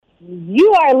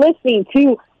You are listening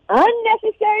to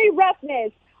Unnecessary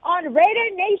Roughness on Raider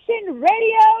Nation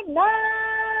Radio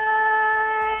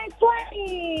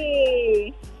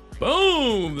 920.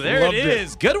 Boom! There it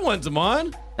is. Good one,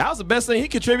 Damon. That was the best thing he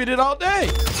contributed all day.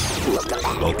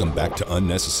 Welcome back to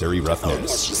Unnecessary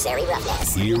Roughness.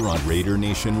 Here on Raider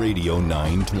Nation Radio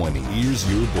 920. Here's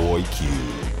your boy Q.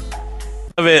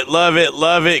 Love it, love it,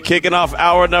 love it. Kicking off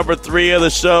hour number 3 of the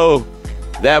show.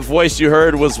 That voice you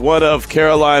heard was one of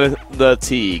Carolina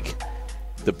Teague,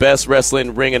 the best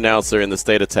wrestling ring announcer in the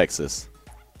state of Texas.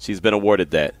 She's been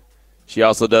awarded that. She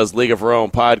also does League of Her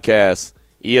Own podcast,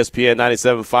 ESPN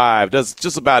 97.5, does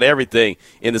just about everything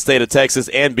in the state of Texas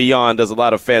and beyond, does a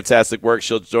lot of fantastic work.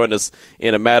 She'll join us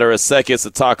in a matter of seconds to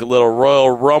talk a little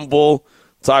Royal Rumble,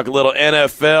 talk a little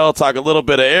NFL, talk a little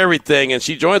bit of everything, and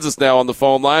she joins us now on the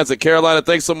phone lines. And Carolina,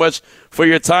 thanks so much for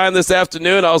your time this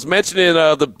afternoon. I was mentioning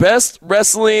the best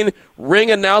wrestling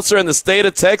ring announcer in the state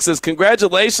of Texas.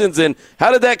 Congratulations, and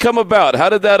how did that come about? How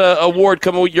did that award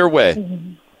come your way?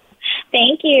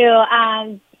 Thank you.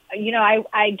 I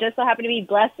just so happen to be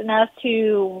blessed enough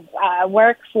to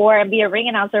work for and be a ring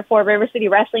announcer for River City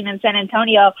Wrestling in San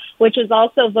Antonio, which was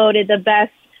also voted the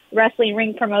best wrestling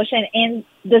ring promotion in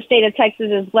the state of Texas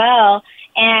as well.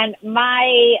 And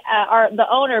the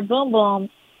owner, Boom Boom,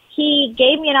 he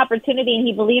gave me an opportunity and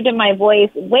he believed in my voice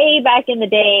way back in the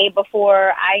day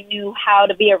before I knew how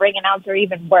to be a ring announcer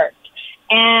even worked.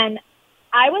 And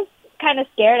I was kind of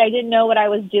scared. I didn't know what I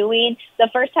was doing. The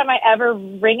first time I ever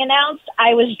ring announced,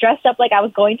 I was dressed up like I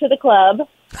was going to the club.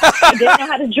 I didn't know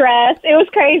how to dress. It was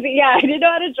crazy. Yeah, I didn't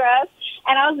know how to dress.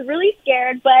 And I was really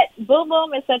scared, but Boom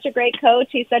Boom is such a great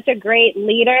coach. He's such a great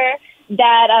leader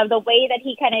that the way that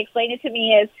he kind of explained it to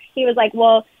me is he was like,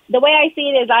 well, the way I see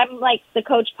it is I'm like the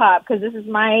Coach Pop because this is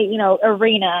my,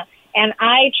 arena. And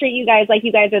I treat you guys like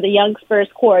you guys are the young Spurs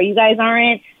core. You guys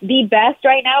aren't the best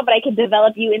right now, but I can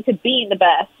develop you into being the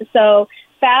best. So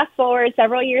fast forward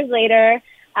several years later,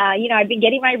 I've been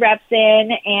getting my reps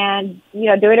in and,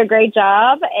 doing a great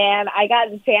job. And I got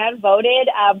fan voted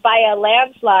by a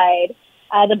landslide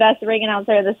the best ring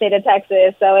announcer in the state of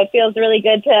Texas. So it feels really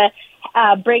good to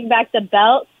bring back the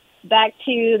belt back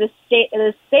to the state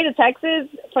of Texas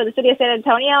for the city of San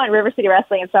Antonio and River City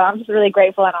Wrestling. So I'm just really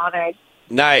grateful and honored.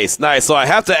 Nice. So I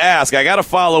have to ask. I got to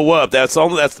follow up. That's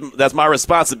my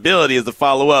responsibility is to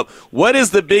follow up. What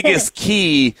is the biggest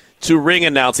key to ring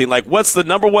announcing? Like, what's the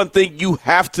number one thing you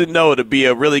have to know to be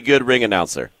a really good ring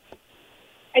announcer?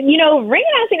 And, ring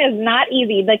announcing is not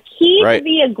easy. The key to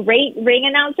be a great ring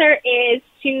announcer is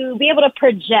to be able to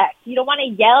project. You don't want to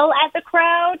yell at the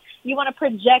crowd. You want to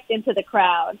project into the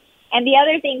crowd. And the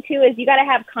other thing, too, is you got to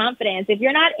have confidence. If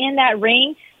you're not in that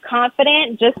ring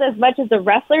confident just as much as the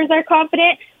wrestlers are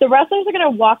confident, the wrestlers are going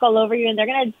to walk all over you and they're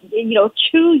going to,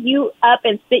 chew you up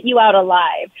and spit you out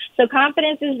alive. So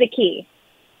confidence is the key.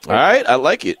 All right. I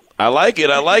like it. My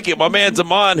man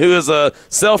Damon, who is a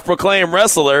self-proclaimed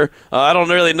wrestler, I don't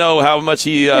really know how much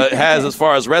he has as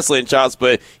far as wrestling chops,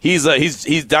 but he's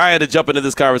dying to jump into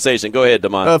this conversation. Go ahead,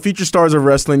 Damon. Future stars of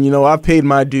wrestling, I've paid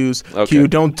my dues. Okay. Q,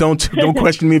 don't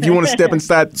question me. If you want to step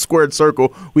inside the squared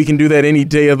circle, we can do that any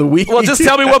day of the week. Well, just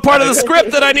tell me what part of the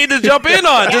script that I need to jump in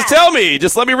on. Just tell me.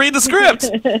 Just let me read the script.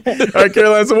 All right,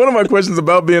 Caroline, so one of my questions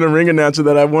about being a ring announcer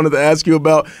that I wanted to ask you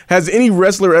about, has any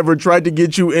wrestler ever tried to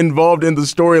get you involved in the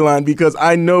storyline? Because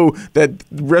I know that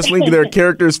wrestling, there are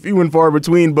characters few and far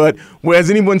between, but has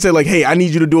anyone said, like, hey, I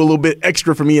need you to do a little bit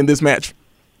extra for me in this match?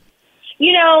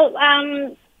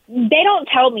 They don't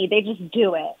tell me. They just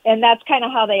do it. And that's kind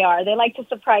of how they are. They like to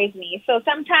surprise me. So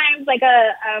sometimes,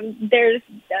 there's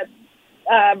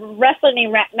a wrestler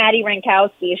named Maddie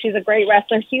Rankowski. She's a great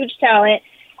wrestler, huge talent,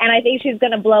 and I think she's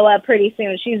going to blow up pretty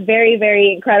soon. She's very,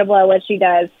 very incredible at what she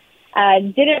does.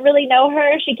 Didn't really know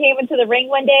her. She came into the ring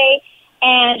one day,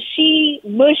 and she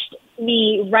mushed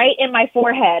me right in my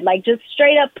forehead, like just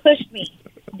straight up pushed me.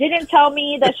 Didn't tell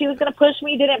me that she was going to push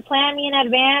me, didn't plan me in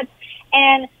advance.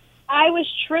 And I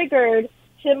was triggered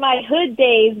to my hood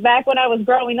days back when I was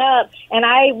growing up, and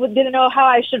I didn't know how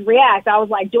I should react. I was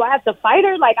like, do I have to fight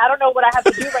her? Like, I don't know what I have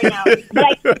to do right now. But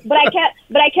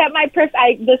I kept my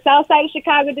the South Side of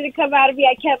Chicago didn't come out of me.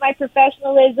 I kept my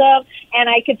professionalism,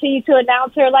 and I continued to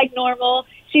announce her like normal.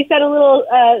 She said a little,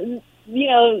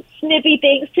 snippy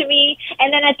things to me.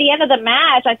 And then at the end of the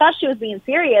match, I thought she was being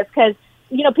serious because,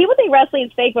 people think wrestling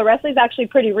is fake, but wrestling is actually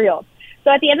pretty real. So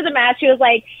at the end of the match, she was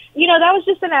like, that was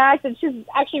just an act, and she's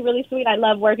actually really sweet. I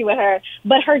love working with her.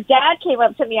 But her dad came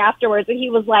up to me afterwards, and he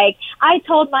was like, I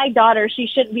told my daughter she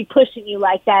shouldn't be pushing you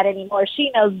like that anymore.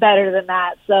 She knows better than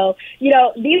that. So,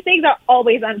 these things are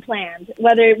always unplanned.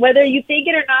 Whether you think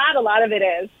it or not, a lot of it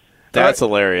is. That's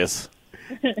hilarious.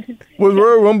 With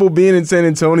Royal Rumble being in San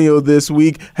Antonio this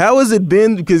week, how has it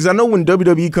been? Because I know when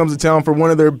WWE comes to town for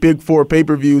one of their big 4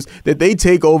 pay-per-views that they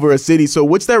take over a city. So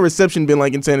what's that reception been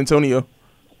like in San Antonio?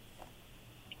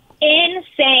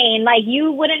 Insane. Like,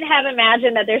 you wouldn't have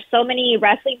imagined that there's so many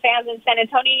wrestling fans in San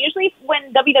Antonio. Usually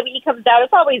when WWE comes out,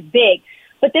 it's always big.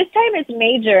 But this time it's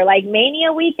major. Like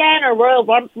Mania weekend or Royal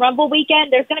Rumble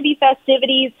weekend, there's going to be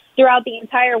festivities throughout the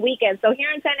entire weekend. So here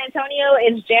in San Antonio,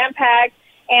 it's jam-packed.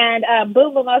 And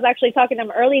Boom Boom, I was actually talking to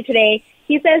him early today.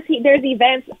 He says there's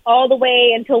events all the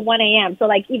way until 1 a.m. So,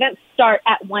 like, events start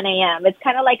at 1 a.m. It's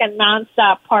kind of like a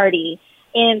nonstop party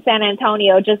in San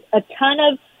Antonio. Just a ton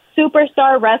of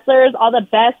superstar wrestlers, all the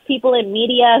best people in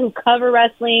media who cover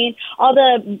wrestling, all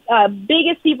the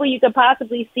biggest people you could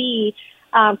possibly see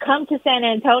come to San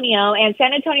Antonio. And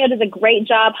San Antonio does a great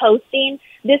job hosting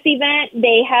this event.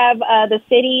 They have the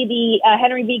city, the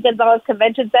Henry B. Gonzalez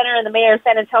Convention Center and the mayor of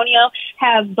San Antonio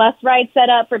have bus rides set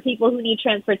up for people who need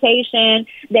transportation.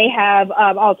 They have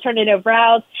alternative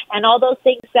routes and all those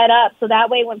things set up. So that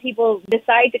way when people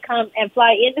decide to come and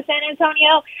fly into San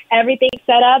Antonio, everything's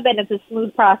set up and it's a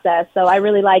smooth process. So I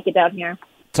really like it down here.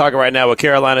 Talking right now with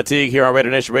Carolina Teague here on Raider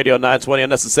Nation Radio 920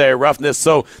 Unnecessary Roughness.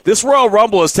 So this Royal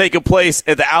Rumble is taking place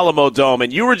at the Alamo Dome,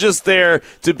 and you were just there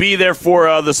to be there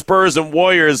for the Spurs and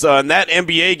Warriors. And that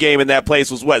NBA game in that place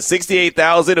was, what,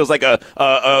 68,000? It was like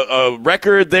a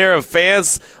record there of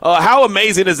fans. How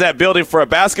amazing is that building for a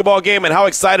basketball game, and how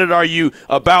excited are you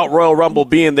about Royal Rumble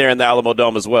being there in the Alamo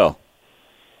Dome as well?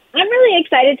 I'm really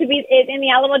excited to be in the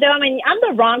Alamo Dome, and I'm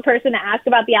the wrong person to ask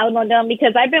about the Alamo Dome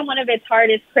because I've been one of its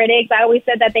hardest critics. I always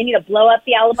said that they need to blow up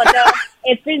the Alamo Dome.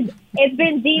 It's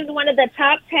been deemed one of the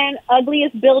top 10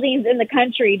 ugliest buildings in the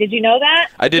country. Did you know that?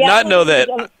 I did not know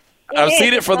that. I've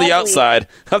seen it from the outside.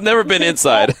 I've never been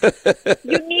inside.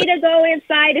 You need to go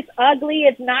inside. It's ugly.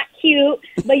 It's not cute.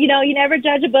 But, you never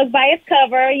judge a book by its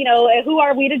cover. Who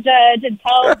are we to judge and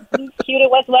tell who's cute and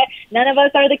what's what? None of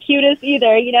us are the cutest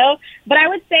either, But I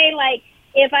would say, like,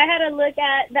 if I had to look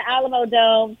at the Alamo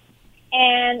Dome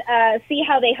and see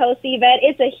how they host the event,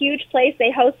 it's a huge place.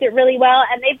 They host it really well,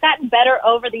 and they've gotten better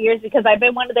over the years because I've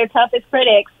been one of their toughest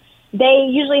critics. They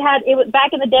usually it was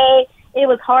back in the day, it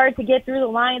was hard to get through the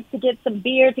lines to get some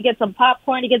beer, to get some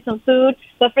popcorn, to get some food.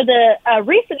 But for the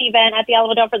recent event at the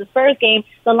Alamo Dome for the Spurs game,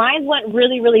 the lines went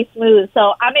really, really smooth.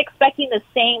 So I'm expecting the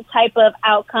same type of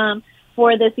outcome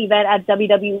for this event at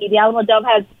WWE. The Alamo Dome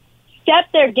has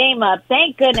stepped their game up,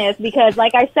 thank goodness, because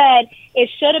like I said, it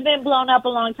should have been blown up a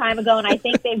long time ago, and I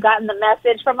think they've gotten the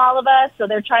message from all of us, so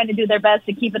they're trying to do their best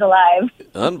to keep it alive.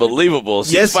 Unbelievable.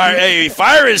 Yes.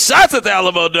 Firing shots at the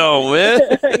Alamo Dome, man.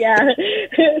 Yeah.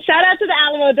 Shout out to the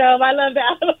Alamo Dome. I love the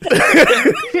Alamo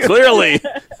Dome. Clearly.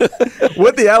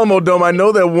 With the Alamo Dome, I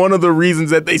know that one of the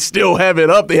reasons that they still have it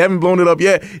up, they haven't blown it up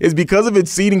yet, is because of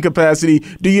its seating capacity.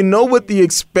 Do you know what the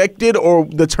expected or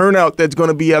the turnout that's going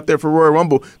to be out there for Royal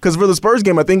Rumble? Because for the Spurs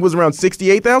game, I think it was around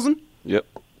 68,000? Yep.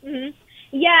 Mm-hmm.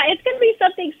 Yeah, it's going to be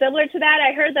something similar to that.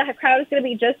 I heard the crowd is going to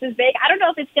be just as big. I don't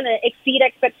know if it's going to exceed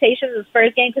expectations of the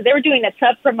Spurs game because they were doing a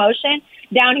tough promotion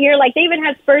down here. Like, they even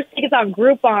had Spurs tickets on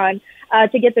Groupon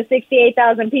to get the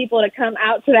 68,000 people to come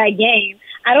out to that game.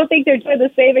 I don't think they're doing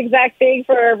the same exact thing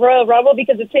for Royal Rumble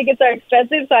because the tickets are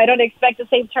expensive, so I don't expect the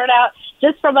same turnout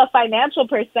just from a financial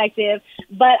perspective.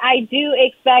 But I do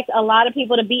expect a lot of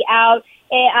people to be out.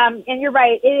 And you're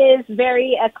right, it is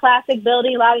very a classic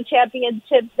building. A lot of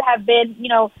championships have been,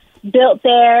 built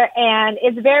there, and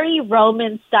it's very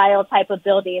Roman-style type of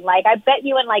building. Like, I bet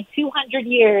you in, 200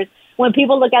 years, when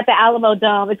people look at the Alamo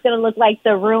Dome, it's going to look like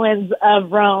the ruins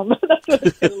of Rome. That's what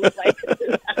it's going to look like.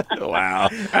 Wow.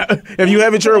 If you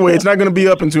have it your way, it's not going to be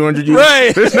up in 200 years.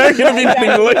 Right. There's not going to be anything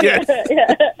to look at.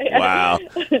 Yeah. Wow.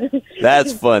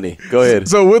 That's funny. Go ahead.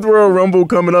 So with Royal Rumble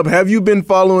coming up, have you been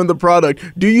following the product?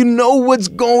 Do you know what's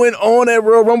going on at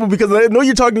Royal Rumble? Because I know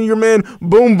you're talking to your man,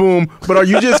 Boom Boom, but are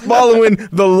you just following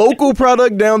the local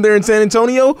product down there in San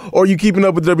Antonio, or are you keeping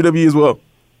up with WWE as well?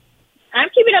 I'm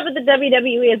keeping up with the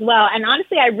WWE as well. And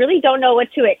honestly, I really don't know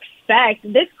what to expect.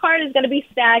 This card is going to be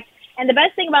stacked. And the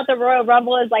best thing about the Royal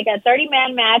Rumble is like a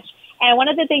 30-man match. And one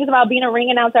of the things about being a ring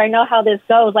announcer, I know how this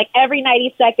goes. Like every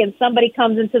 90 seconds, somebody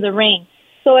comes into the ring.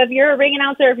 So if you're a ring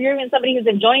announcer, if you're even somebody who's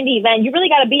enjoying the event, you really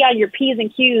got to be on your P's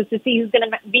and Q's to see who's going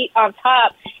to be on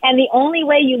top. And the only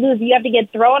way you lose, you have to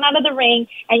get thrown out of the ring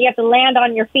and you have to land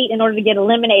on your feet in order to get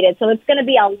eliminated. So it's going to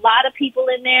be a lot of people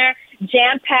in there,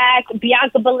 jam-packed.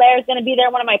 Bianca Belair is going to be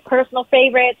there, one of my personal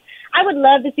favorites. I would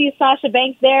love to see Sasha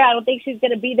Banks there. I don't think she's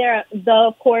going to be there, though,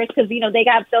 of course, because, they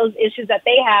got those issues that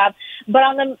they have. But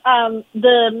on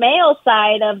the male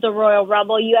side of the Royal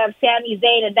Rumble, you have Sami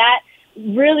Zayn, and that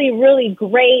really, really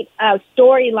great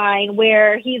storyline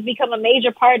where he's become a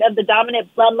major part of the dominant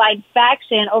Bloodline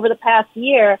faction over the past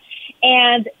year.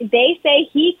 And they say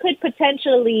he could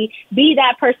potentially be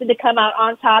that person to come out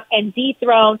on top and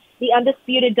dethrone the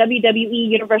undisputed WWE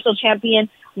Universal Champion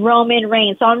Roman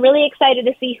Reigns. So I'm really excited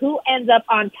to see who ends up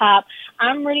on top.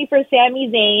 I'm rooting for Sami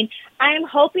Zayn. I'm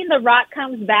hoping The Rock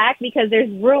comes back because there's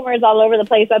rumors all over the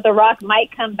place that The Rock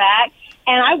might come back.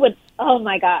 And I would, oh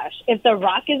my gosh, if The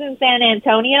Rock is in San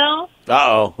Antonio.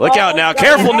 Uh-oh. Look out now.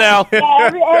 Careful now.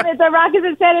 And if The Rock is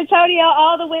in San Antonio,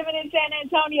 all the women in San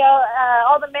Antonio,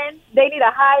 all the men, they need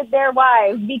to hide their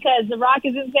wives because The Rock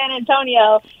is in San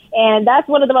Antonio. And that's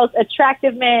one of the most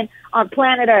attractive men on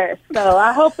planet Earth. So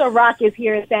I hope The Rock is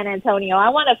here in San Antonio. I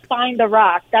want to find The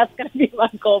Rock. That's going to be my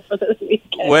goal for this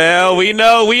weekend. Well, we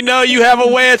know you have a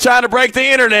way of trying to break the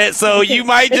internet, so you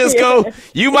might just go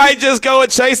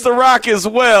and chase The Rock as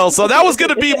well. So that was going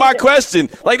to be my question.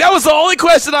 Like, that was the only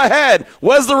question I had.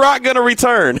 Was The Rock going to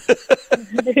return?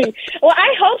 Well,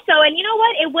 I hope so. And you know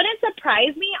what? It wouldn't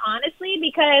surprise me, honestly,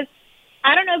 because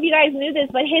I don't know if you guys knew this,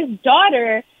 but his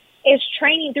daughter is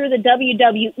training through the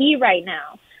WWE right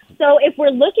now. So if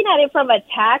we're looking at it from a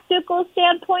tactical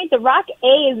standpoint, The Rock,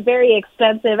 is very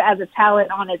expensive as a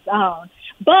talent on its own.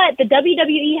 But the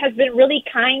WWE has been really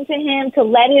kind to him to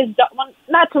let his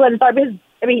not to let his daughter,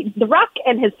 but The Rock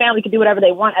and his family can do whatever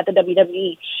they want at the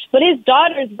WWE. But his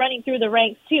daughter's running through the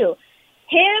ranks too.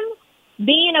 Him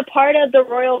being a part of the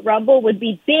Royal Rumble would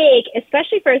be big,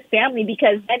 especially for his family,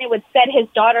 because then it would set his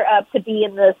daughter up to be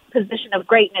in the position of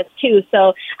greatness too.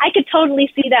 So I could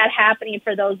totally see that happening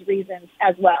for those reasons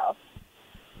as well.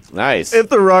 Nice. If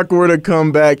The Rock were to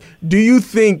come back, do you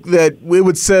think that it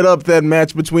would set up that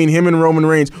match between him and Roman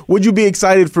Reigns? Would you be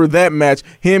excited for that match,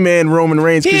 him and Roman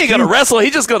Reigns? He ain't gonna wrestle.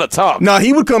 He's just gonna talk. Nah,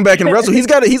 he would come back and wrestle. He's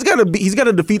got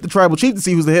to defeat the Tribal Chief to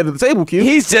see who's the head of the table. Q.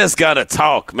 He's just gonna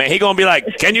talk, man. He gonna be like,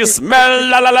 "Can you smell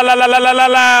la la la la la la la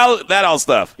la?" That all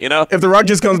stuff, you know. If The Rock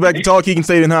just comes back to talk, he can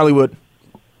stay in Hollywood.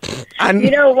 You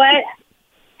know what?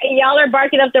 Y'all are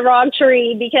barking up the wrong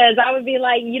tree because I would be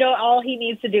like, all he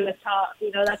needs to do is talk.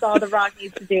 That's all The Rock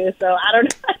needs to do. So I don't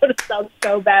know. It sounds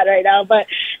so bad right now. But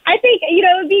I think,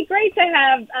 it would be great to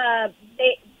have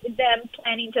them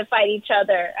planning to fight each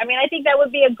other. I mean, I think that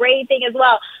would be a great thing as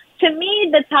well. To me,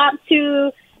 the top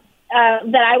two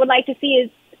that I would like to see is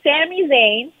Sami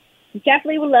Zayn.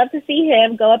 Definitely would love to see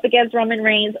him go up against Roman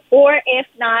Reigns. Or if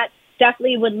not,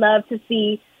 definitely would love to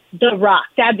see The Rock.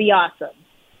 That'd be awesome.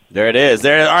 There it is.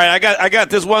 There. All right, I got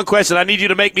this one question. I need you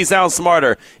to make me sound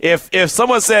smarter. If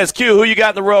someone says, Q, who you got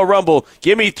in the Royal Rumble,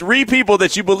 give me 3 people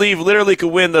that you believe literally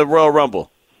could win the Royal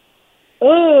Rumble.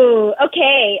 Ooh,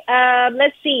 okay.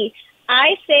 Let's see.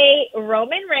 I say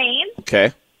Roman Reigns.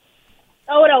 Okay.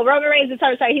 Oh, no, Roman Reigns is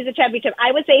sorry, he's a championship.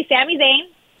 I would say Sami Zayn.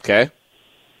 Okay.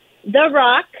 The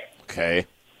Rock. Okay.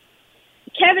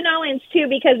 Kevin Owens, too,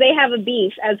 because they have a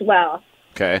beef as well.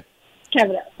 Okay.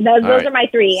 Kevin Owens. Those are my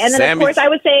 3. And then, of course, I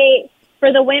would say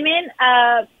for the women,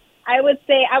 I would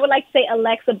like to say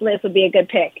Alexa Bliss would be a good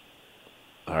pick.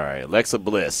 All right, Alexa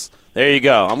Bliss. There you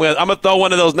go. I'm gonna throw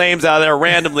one of those names out there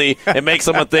randomly and make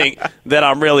someone think that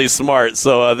I'm really smart.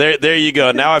 So there you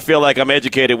go. Now I feel like I'm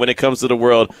educated when it comes to the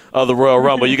world of the Royal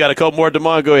Rumble. You got a couple more,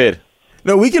 Damon? Go ahead.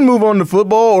 No, we can move on to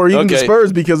football or even the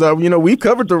Spurs because we've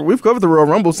covered the Royal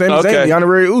Rumble. Sami Zayn, the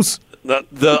honorary Uce.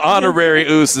 The honorary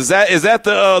Uce. Is that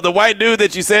the white dude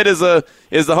that you said is the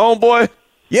homeboy?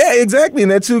 Yeah, exactly,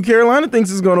 and that's who Carolina thinks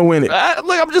is going to win it.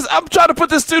 Look, I'm trying to put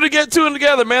this two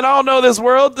together, man. I don't know this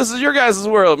world. This is your guys'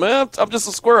 world, man. I'm just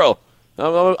a squirrel.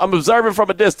 I'm observing from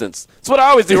a distance. That's what I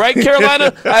always do, right,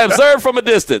 Carolina? I observe from a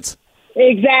distance.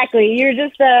 Exactly. You're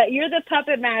the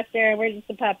puppet master, and we're just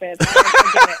the puppets.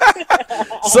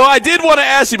 So I did want to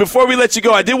ask you, before we let you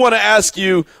go,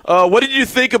 what did you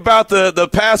think about the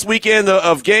past weekend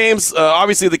of games?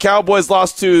 Obviously, the Cowboys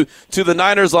lost to the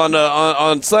Niners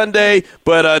on Sunday,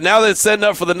 but now that it's setting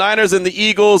up for the Niners and the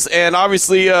Eagles, and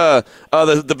obviously the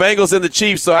Bengals and the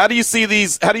Chiefs. So how do you see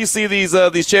these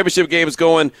championship games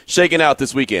shaking out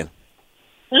this weekend?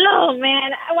 Oh,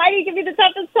 man. Why do you give me the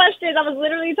toughest questions? I was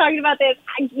literally talking about this.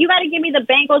 You got to give me the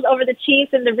Bengals over the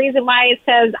Chiefs, and the reason why is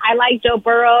because I like Joe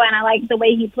Burrow, and I like the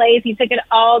way he plays. He took it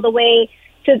all the way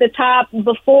to the top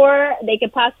before they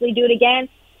could possibly do it again.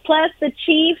 Plus, the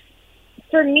Chiefs,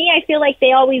 for me, I feel like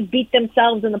they always beat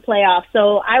themselves in the playoffs.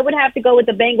 So I would have to go with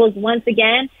the Bengals once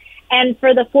again. And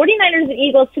for the 49ers and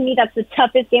Eagles, to me, that's the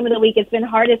toughest game of the week. It's been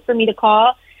hardest for me to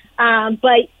call.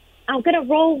 But I'm going to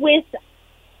roll with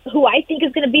who I think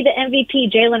is going to be the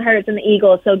MVP, Jalen Hurts and the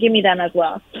Eagles. So give me them as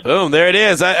well. Boom, there it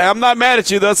is. I'm not mad at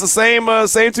you. That's the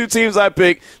same two teams I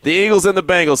picked, the Eagles and the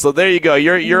Bengals. So there you go.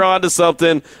 You're on to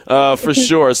something for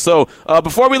sure. So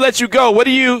before we let you go, what are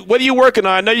you working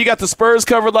on? I know you got the Spurs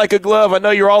covered like a glove. I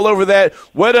know you're all over that.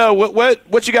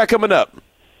 What you got coming up?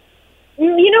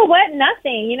 You know what?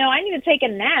 Nothing. I need to take a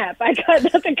nap. I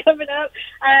got nothing coming up.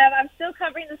 I'm still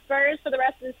covering the Spurs for the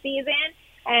rest of the season.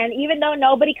 And even though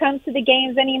nobody comes to the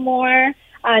games anymore,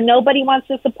 nobody wants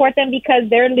to support them because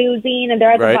they're losing and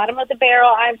they're at the bottom of the barrel,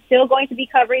 I'm still going to be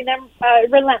covering them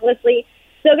relentlessly.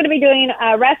 Still going to be doing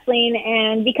wrestling.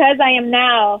 And because I am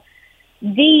now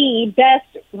the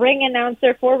best ring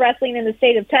announcer for wrestling in the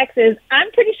state of Texas,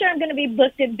 I'm pretty sure I'm going to be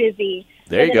booked and busy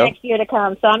there for the next year to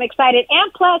come. So I'm excited.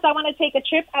 And plus, I want to take a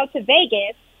trip out to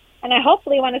Vegas, and I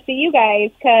hopefully want to see you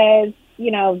guys because,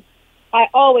 I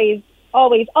always,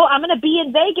 I'm going to be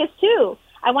in Vegas too.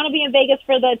 I want to be in Vegas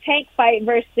for the Tank fight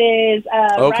versus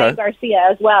Ryan Garcia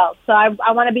as well. So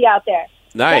I want to be out there.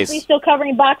 Nice. Definitely still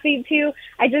covering boxing too.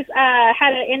 I just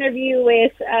had an interview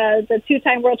with the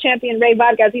two-time world champion Ray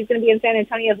Vargas. He's going to be in San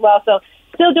Antonio as well. So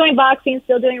still doing boxing,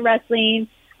 still doing wrestling.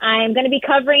 I'm going to be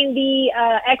covering the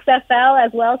XFL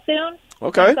as well soon.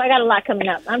 Okay. So I got a lot coming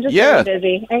up. I'm just really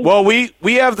busy. Well, we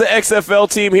have the XFL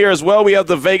team here as well. We have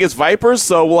the Vegas Vipers,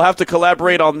 so we'll have to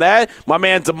collaborate on that. My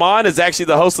man Damon is actually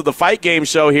the host of the Fight Game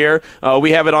show here.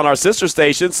 We have it on our sister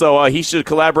station, so he should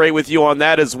collaborate with you on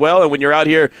that as well. And when you're out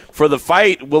here for the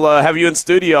fight, we'll have you in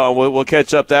studio, and we'll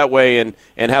catch up that way and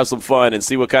have some fun and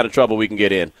see what kind of trouble we can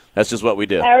get in. That's just what we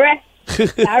do. All right. All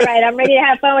right, I'm ready to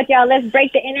have fun with y'all. Let's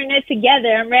break the internet together.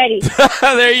 I'm ready.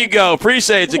 There you go.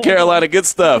 Appreciate you, Carolina. Good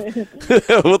stuff.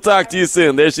 We'll talk to you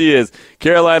soon. There she is,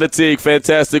 Carolina Teague.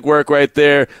 Fantastic work right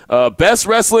there. Best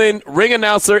wrestling ring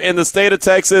announcer in the state of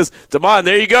Texas. Damon,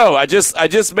 there you go. I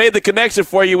just made the connection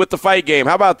for you with the Fight Game.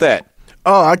 How about that?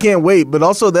 Oh, I can't wait. But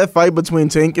also that fight between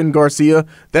Tank and Garcia,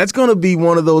 that's going to be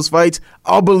one of those fights.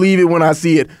 I'll believe it when I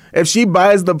see it. If she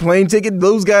buys the plane ticket,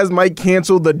 those guys might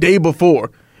cancel the day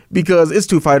before. Because it's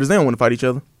two fighters. They don't want to fight each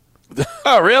other.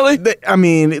 Oh, really? Because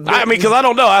I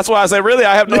don't know. That's why I say, really?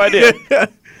 I have no idea.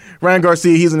 Ryan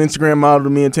Garcia, he's an Instagram model to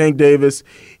me. And Tank Davis,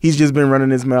 he's just been running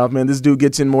his mouth, man. This dude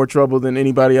gets in more trouble than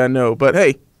anybody I know. But,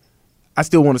 hey, I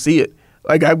still want to see it.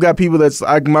 Like, I've got people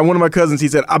one of my cousins, he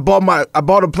said, I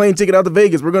bought a plane ticket out to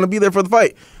Vegas. We're going to be there for the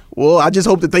fight. Well, I just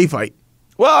hope that they fight.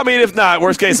 Well, I mean, if not,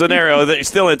 worst case scenario, that you're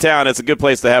still in town, it's a good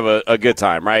place to have a good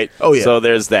time, right? Oh, yeah. So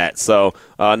there's that. So,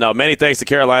 no, many thanks to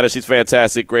Carolina. She's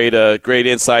fantastic. Great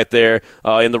insight there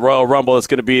in the Royal Rumble. It's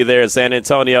going to be there in San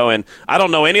Antonio. And I don't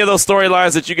know any of those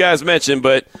storylines that you guys mentioned,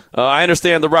 but I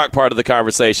understand the Rock part of the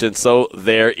conversation. So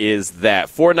there is that.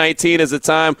 4:19 is the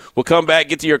time. We'll come back,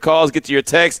 get to your calls, get to your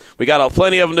texts. We got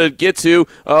plenty of them to get to.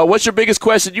 What's your biggest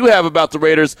question you have about the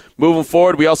Raiders moving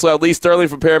forward? We also have Lee Sterling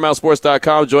from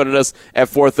ParamountSports.com joining us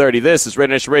at 4:30. This is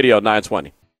Raider Nation Radio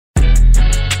 920.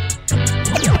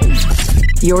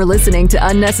 You're listening to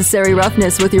Unnecessary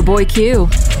Roughness with your boy Q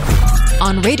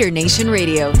on Raider Nation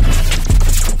Radio.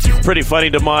 Pretty funny,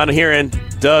 Damon, hearing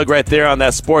Doug right there on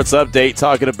that sports update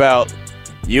talking about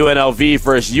UNLV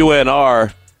versus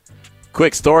UNR.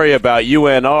 Quick story about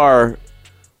UNR.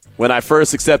 When I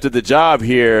first accepted the job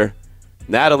here,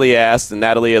 Natalie asked, and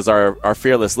Natalie is our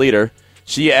fearless leader,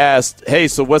 she asked, hey,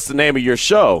 so what's the name of your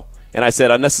show? And I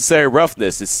said, Unnecessary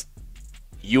Roughness. It's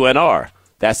UNR.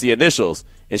 That's the initials.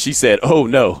 And she said, oh,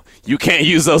 no, you can't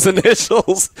use those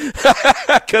initials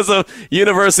because of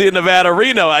University of Nevada,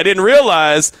 Reno. I didn't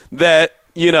realize that,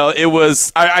 it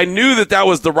was – I knew that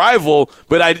was the rival,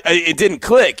 but it didn't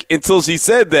click until she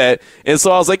said that. And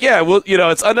so I was like, yeah, well,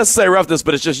 it's Unnecessary Roughness,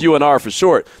 but it's just UNR for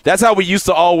short. That's how we used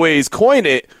to always coin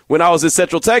it when I was in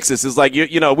Central Texas. It's like, we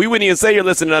wouldn't even say you're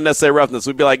listening to Unnecessary Roughness.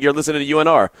 We'd be like, you're listening to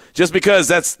UNR. Just because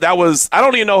that was – I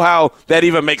don't even know how that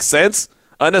even makes sense.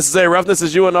 Unnecessary Roughness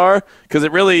is UNR because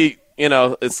it really,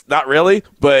 it's not really,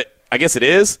 but I guess it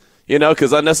is,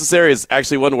 because unnecessary is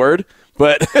actually one word.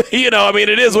 But,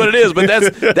 it is what it is.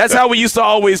 But that's how we used to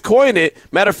always coin it.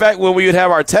 Matter of fact, when we would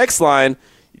have our text line,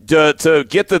 to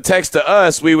get the text to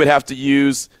us, we would have to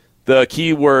use the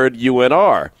keyword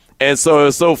UNR. And so it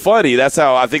was so funny. I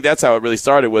think that's how it really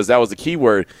started, that was the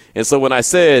keyword. And so when I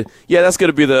said, yeah, that's going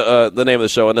to be the name of the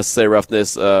show, Unnecessary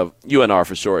Roughness, UNR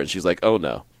for short, and she's like, oh,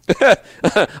 no.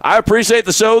 I appreciate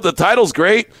the show. The title's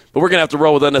great, but we're going to have to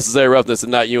roll with Unnecessary Roughness and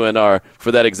not UNR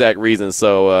for that exact reason.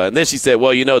 So, and then she said,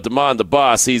 well, Damon, the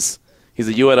boss, he's a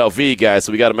UNLV guy,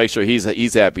 so we got to make sure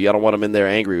he's happy. I don't want him in there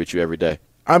angry with you every day.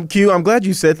 I'm glad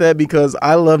you said that because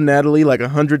I love Natalie like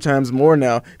 100 times more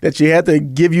now that she had to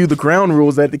give you the ground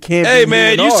rules that the can't. Hey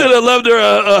man, you should have loved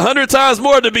her 100 times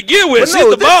more to begin with. She's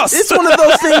the boss. It's one of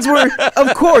those things where,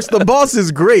 of course, the boss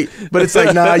is great, but it's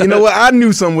like, nah, you know what? I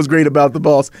knew something was great about the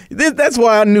boss. That's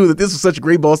why I knew that this was such a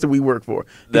great boss that we work for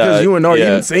because UNR,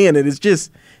 even saying it, it's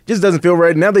just doesn't feel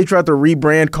right. Now they tried to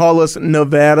rebrand, call us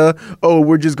Nevada. Oh,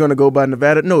 we're just gonna go by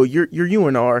Nevada. No, you're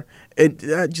UNR.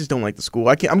 I just don't like the school.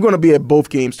 I'm going to be at both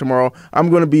games tomorrow. I'm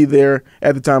going to be there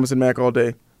at the Thomas and Mack all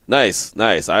day. Nice.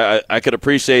 I could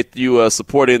appreciate you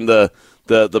supporting the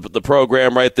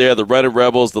program right there, the Running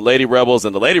Rebels, the Lady Rebels,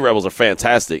 and the Lady Rebels are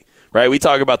fantastic. Right, we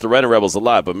talk about the Running Rebels a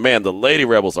lot, but, man, the Lady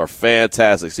Rebels are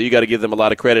fantastic. So you got to give them a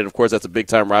lot of credit. Of course, that's a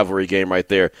big-time rivalry game right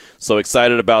there. So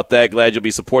excited about that. Glad you'll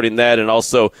be supporting that. And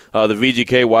also the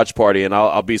VGK Watch Party, and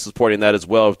I'll be supporting that as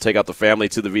well. Take out the family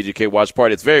to the VGK Watch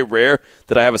Party. It's very rare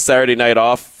that I have a Saturday night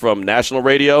off from national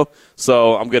radio,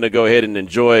 so I'm going to go ahead and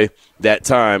enjoy that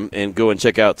time and go and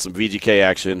check out some VGK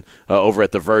action over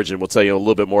at the Virgin. We'll tell you a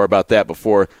little bit more about that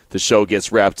before the show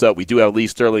gets wrapped up. We do have Lee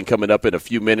Sterling coming up in a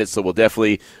few minutes, so we'll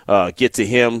definitely get to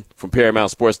him from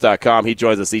ParamountSports.com. He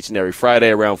joins us each and every Friday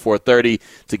around 4:30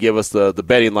 to give us the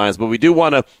betting lines. But we do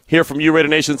want to hear from you, Raider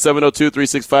Nation,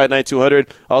 702-365-9200.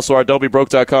 Also, our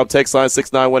don'tbebroke.com text line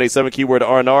 69187, keyword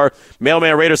RNR.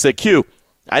 Mailman Raider said, Q,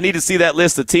 I need to see that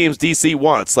list of teams DC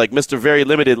wants, like Mr. Very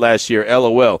Limited last year,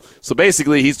 LOL. So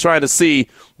basically, he's trying to see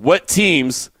what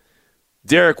teams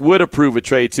Derek would approve a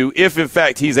trade to if, in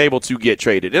fact, he's able to get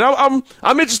traded. And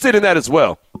I'm interested in that as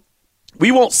well.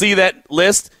 We won't see that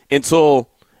list until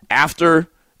after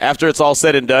it's all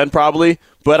said and done, probably.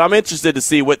 But I'm interested to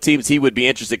see what teams he would be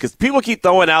interested, because people keep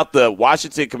throwing out the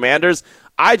Washington Commanders.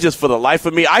 I just, for the life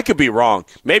of me, I could be wrong.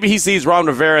 Maybe he sees Ron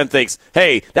Rivera and thinks,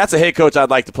 hey, that's a head coach I'd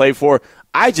like to play for.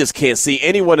 I just can't see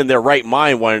anyone in their right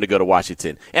mind wanting to go to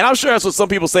Washington. And I'm sure that's what some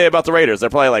people say about the Raiders. They're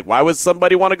probably like, why would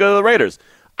somebody want to go to the Raiders?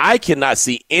 I cannot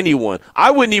see anyone.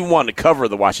 I wouldn't even want to cover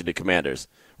the Washington Commanders,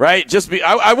 right?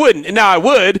 I wouldn't. Now I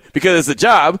would, because it's a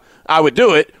job. I would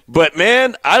do it. But,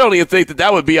 man, I don't even think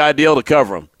that would be ideal to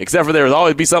cover them, except for there would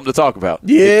always be something to talk about.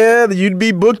 Yeah, you'd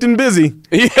be booked and busy.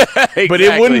 Yeah, exactly. But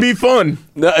it wouldn't be fun.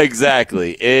 No,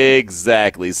 exactly.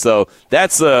 So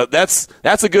that's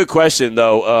a good question,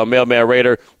 though, Mailman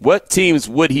Raider. What teams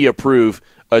would he approve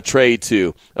a trade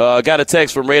to? Got a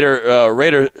text from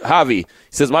Raider Javi.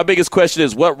 He says, my biggest question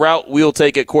is what route we'll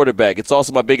take at quarterback. It's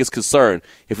also my biggest concern.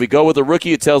 If we go with a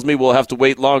rookie, it tells me we'll have to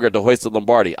wait longer to hoist the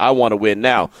Lombardi. I want to win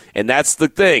now. And that's the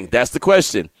thing. That's the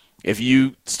question. If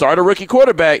you start a rookie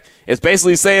quarterback, it's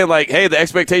basically saying, like, hey, the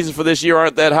expectations for this year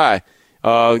aren't that high.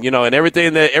 And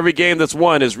every game that's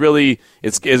won is really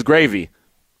is gravy.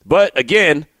 But,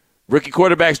 again, rookie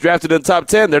quarterbacks drafted in the top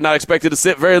 10, they're not expected to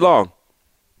sit very long.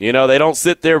 They don't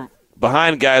sit there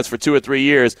behind guys for 2 or 3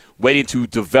 years waiting to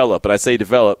develop. And I say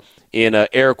develop in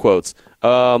air quotes.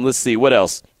 Let's see. What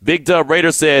else? Big Dub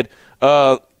Raider said,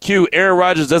 Q, Aaron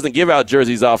Rodgers doesn't give out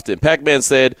jerseys often. Pac-Man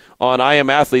said on I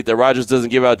Am Athlete that Rodgers doesn't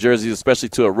give out jerseys, especially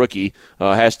to a rookie.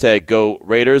 Hashtag Go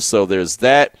Raiders. So there's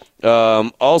that.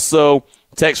 Also,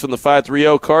 text from the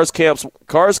 530. Cars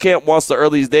Camp wants the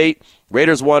early date.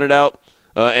 Raiders want it out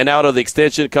and out of the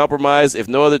extension compromise. If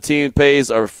no other team pays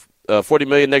or $40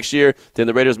 million next year, then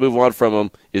the Raiders move on from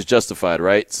them is justified,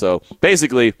 right? So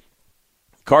basically,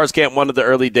 Cars Camp wanted the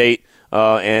early date,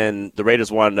 and the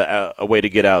Raiders wanted a way to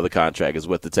get out of the contract is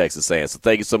what the text is saying. So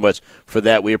thank you so much for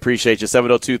that. We appreciate you.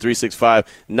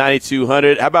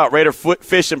 702-365-9200. How about Raider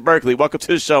Fish in Berkeley? Welcome to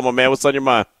the show, my man. What's on your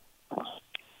mind?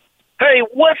 Hey,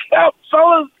 what's up,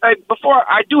 fellas? Hey, before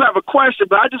I do have a question,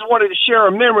 but I just wanted to share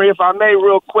a memory, if I may,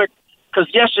 real quick, because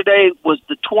yesterday was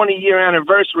the 20-year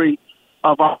anniversary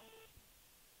of our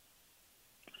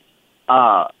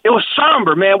it was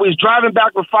somber, man. We was driving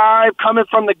back with 5, coming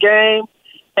from the game,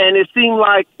 and it seemed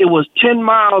like it was 10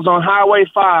 miles on Highway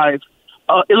 5.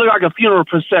 It looked like a funeral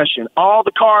procession. All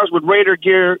the cars with Raider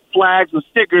gear, flags, and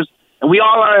stickers, and we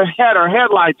all had our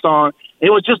headlights on. It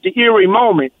was just an eerie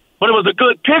moment, but it was a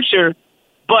good picture.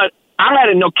 But I had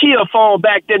a Nokia phone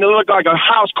back then. It looked like a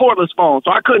house cordless phone,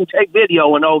 so I couldn't take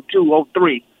video in 02,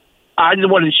 03. I just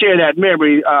wanted to share that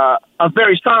memory, a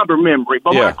very somber memory.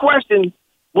 But my question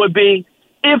would be,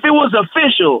 if it was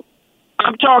official,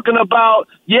 I'm talking about,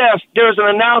 yes, there's an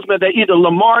announcement that either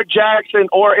Lamar Jackson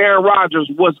or Aaron Rodgers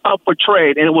was up for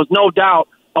trade, and it was no doubt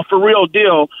a for real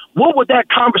deal. What would that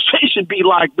conversation be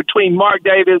like between Mark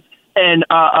Davis and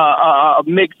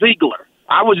Mick Ziegler?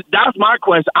 That's my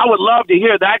question. I would love to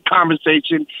hear that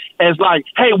conversation as like,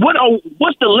 hey,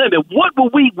 what's the limit? What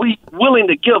would we willing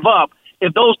to give up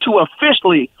if those two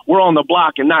officially were on the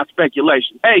block and not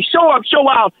speculation? Hey, show up, show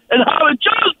out, and holler,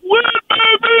 just win,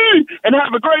 baby! And and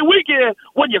have a great weekend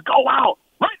when you go out.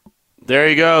 Right? There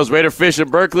he goes, Raider Fish in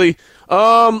Berkeley.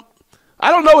 I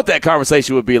don't know what that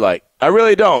conversation would be like. I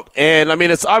really don't. And, I mean,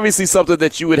 it's obviously something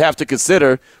that you would have to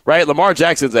consider, right? Lamar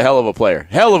Jackson's a hell of a player.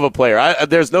 Hell of a player.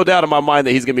 There's no doubt in my mind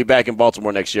that he's going to be back in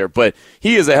Baltimore next year. But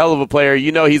he is a hell of a player.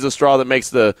 You know he's a straw that makes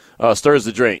stirs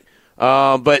the drink.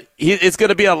 But it's going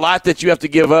to be a lot that you have to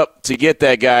give up to get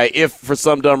that guy if, for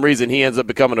some dumb reason, he ends up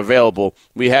becoming available.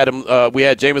 We had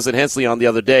Jamison Hensley on the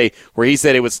other day where he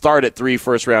said it would start at 3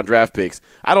 first-round draft picks.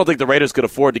 I don't think the Raiders could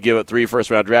afford to give up 3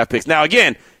 first-round draft picks. Now,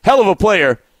 again, hell of a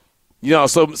player. You know,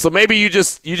 so maybe you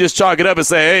just chalk it up and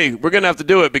say, hey, we're going to have to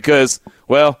do it because,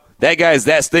 well, that guy's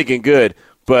that stinking good.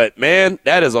 But, man,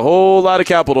 that is a whole lot of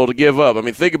capital to give up. I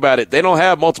mean, think about it. They don't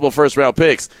have multiple first-round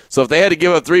picks. So if they had to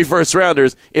give up 3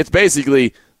 first-rounders, it's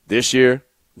basically this year,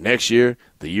 next year,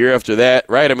 the year after that,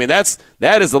 right? I mean, that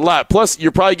is a lot. Plus,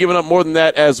 you're probably giving up more than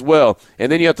that as well.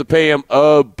 And then you have to pay him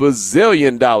 $1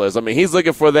 bazillion. I mean, he's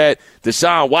looking for that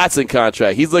Deshaun Watson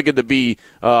contract. He's looking to be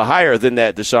higher than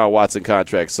that Deshaun Watson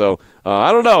contract. So,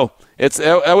 I don't know.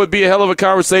 That would be a hell of a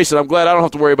conversation. I'm glad I don't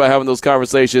have to worry about having those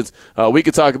conversations. We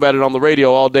could talk about it on the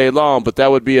radio all day long, but that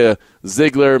would be a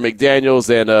Ziegler, McDaniels,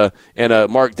 and a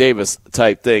Mark Davis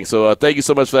type thing. So thank you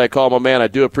so much for that call, my man. I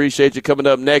do appreciate you. Coming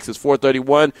up next, it's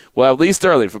 4:31. We'll have Lee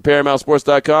Sterling from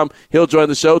ParamountSports.com. He'll join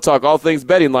the show, talk all things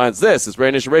betting lines. This is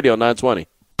Raider Nation Radio 920.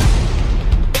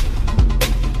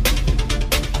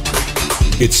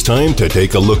 It's time to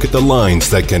take a look at the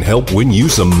lines that can help win you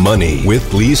some money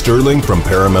with Lee Sterling from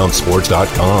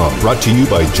ParamountSports.com. Brought to you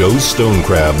by Joe's Stone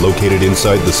Crab, located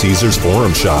inside the Caesars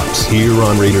Forum Shops, here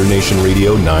on Raider Nation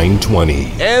Radio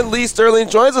 920. And Lee Sterling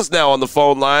joins us now on the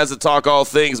phone lines to talk all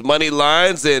things money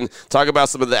lines and talk about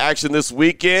some of the action this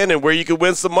weekend and where you can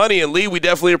win some money. And Lee, we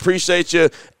definitely appreciate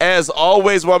you as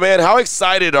always, my man. How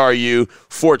excited are you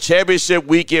for championship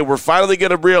weekend? We're finally going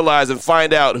to realize and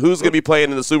find out who's going to be playing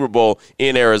in the Super Bowl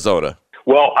in Arizona.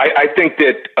 Well, I think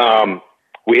that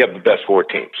we have the best 4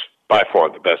 teams, by far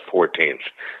the best 4 teams.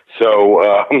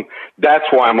 So that's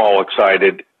why I'm all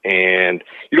excited. And,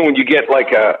 you know, when you get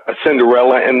like a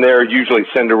Cinderella in there, usually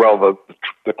Cinderella,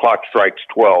 the clock strikes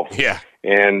 12. Yeah.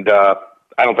 And I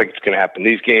don't think it's going to happen.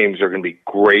 These games are going to be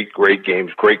great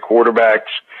games, great quarterbacks,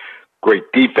 great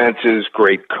defenses,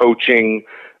 great coaching,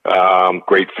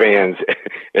 great fans.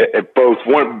 At both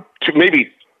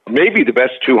maybe the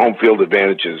best 2 home field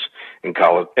advantages in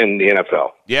college in the NFL.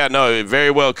 Yeah, no, it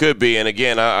very well could be. And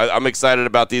again, I'm excited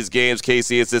about these games,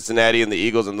 KC and Cincinnati and the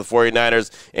Eagles and the 49ers.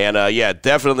 And yeah,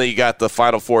 definitely got the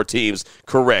Final 4 teams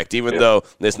correct, even though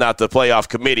it's not the playoff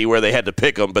committee where they had to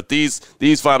pick them. But these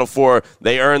Final 4,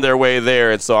 they earned their way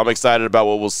there. And so I'm excited about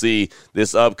what we'll see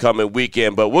this upcoming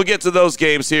weekend. But we'll get to those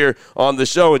games here on the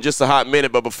show in just a hot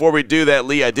minute. But before we do that,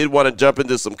 Lee, I did want to jump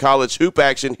into some college hoop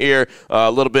action here,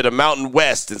 a little bit of Mountain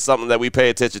West and something that we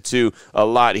pay attention to a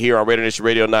lot here on Raider Nation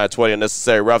Radio 920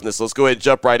 Unnecessary Roughness. Let's go ahead and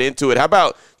jump right into it. How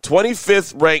about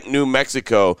 25th ranked New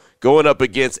Mexico going up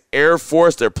against Air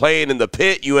Force? They're playing in the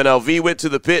Pit. UNLV went to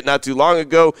the Pit not too long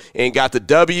ago and got the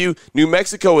W. New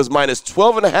Mexico is minus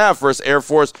 12.5 versus Air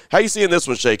Force. How you seeing this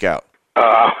one shake out? Well,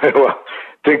 I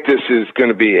think this is going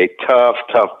to be a tough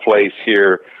place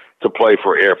here to play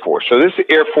for Air Force. So this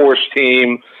Air Force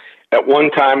team at one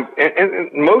time,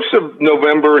 and most of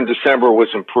November and December was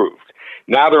improved.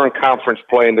 Now they're in conference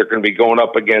play, and they're going to be going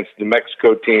up against the New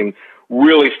Mexico team,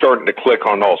 really starting to click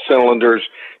on all cylinders.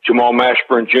 Jamal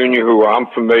Mashburn Jr., who I'm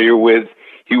familiar with,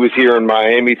 he was here in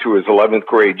Miami through his 11th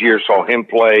grade year, saw him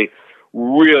play.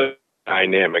 Really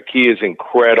dynamic. He is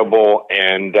incredible,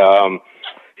 and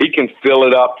he can fill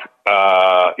it up.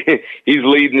 He's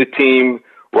leading the team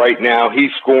right now.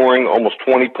 He's scoring almost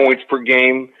 20 points per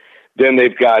game. Then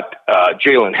they've got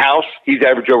Jalen House. He's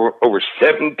averaged over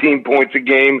 17 points a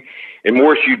game. And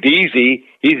Morris Udeze,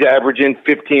 he's averaging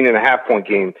 15.5-point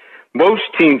game. Most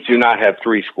teams do not have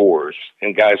 3 scorers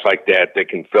and guys like that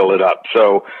can fill it up.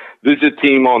 So this is a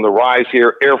team on the rise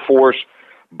here. Air Force,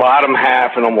 bottom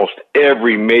half in almost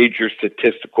every major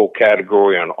statistical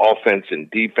category on offense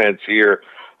and defense here.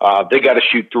 They got to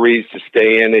shoot threes to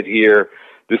stay in it here.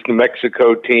 This New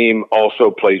Mexico team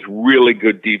also plays really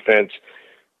good defense,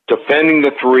 defending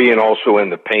the 3 and also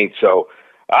in the paint. So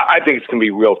I think it's going to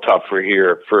be real tough for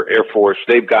Air Force.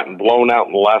 They've gotten blown out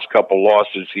in the last couple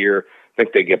losses here. I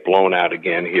think they get blown out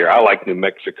again here. I like New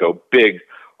Mexico big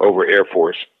over Air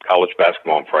Force college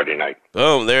basketball on Friday night.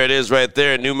 Boom, there it is right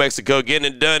there. New Mexico getting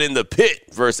it done in the Pit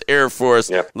versus Air Force.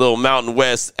 Yep. Little Mountain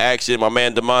West action. My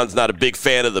man Damon's not a big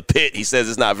fan of the Pit. He says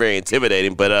it's not very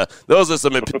intimidating, but those are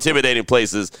some intimidating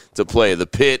places to play. The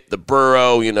Pit, the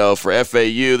Borough, for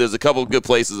FAU. There's a couple of good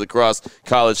places across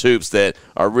college hoops that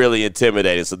are really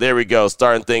intimidating. So there we go,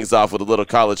 starting things off with a little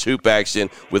college hoop action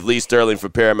with Lee Sterling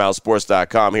from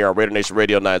ParamountSports.com here on Raider Nation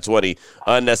Radio 920.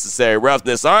 Unnecessary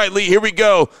Roughness. All right, Lee, here we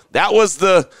go. That was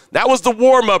the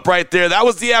warm-up right there. That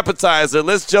was the appetizer.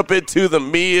 Let's jump into the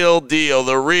meal deal,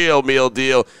 the real meal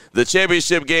deal, the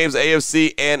championship games,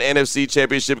 AFC and NFC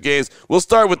championship games. We'll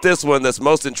start with this one that's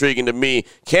most intriguing to me,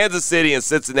 Kansas City and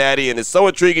Cincinnati, and it's so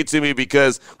intriguing to me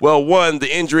because, well, one,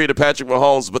 the injury to Patrick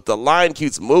Mahomes, but the line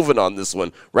keeps moving on this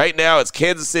one. Right now, it's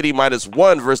Kansas City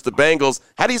 -1 versus the Bengals.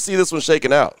 How do you see this one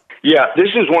shaking out? Yeah, this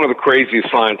is one of the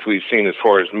craziest lines we've seen as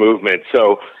far as movement.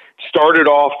 So started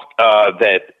off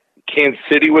that Kansas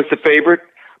City was the favorite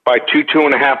by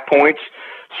 2.5 points,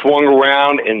 swung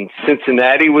around, and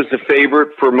Cincinnati was the favorite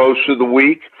for most of the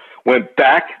week. Went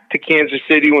back to Kansas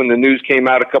City when the news came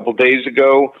out a couple days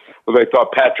ago, where they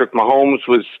thought Patrick Mahomes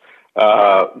was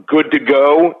good to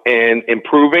go and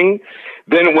improving.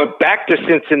 Then it went back to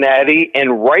Cincinnati,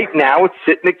 and right now it's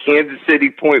sitting at Kansas City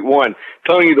 .1.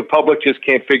 Telling you the public just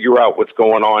can't figure out what's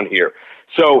going on here.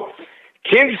 So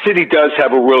Kansas City does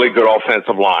have a really good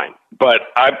offensive line, but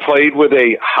I played with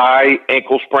a high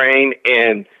ankle sprain,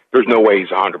 and there's no way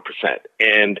he's 100%.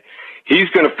 And he's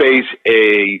going to face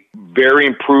a very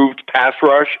improved pass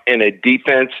rush and a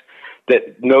defense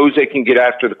that knows they can get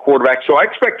after the quarterback. So I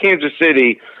expect Kansas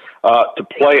City to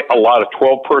play a lot of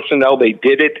 12 personnel. They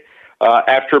did it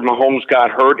after Mahomes got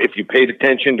hurt. If you paid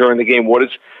attention during the game, what is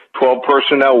 12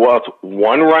 personnel? Well, it's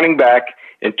 1 running back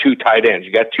and 2 tight ends.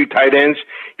 You got 2 tight ends.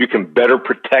 You can better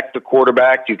protect the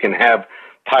quarterback. You can have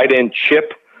tight end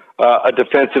chip a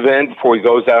defensive end before he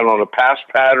goes out on a pass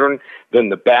pattern. Then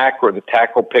the back or the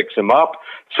tackle picks him up.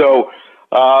 So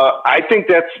I think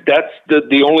that's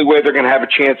the only way they're going to have a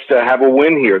chance to have a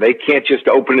win here. They can't just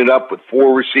open it up with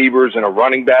 4 receivers and a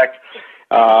running back.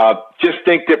 Just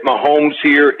think that Mahomes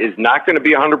here is not going to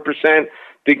be 100%.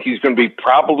 Think he's going to be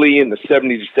probably in the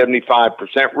 70 to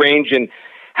 75% range. And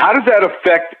how does that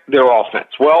affect their offense?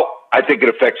 Well, I think it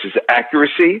affects his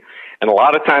accuracy. And a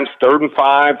lot of times, 3rd and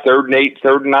 5, 3rd and 8,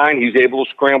 3rd and 9, he's able to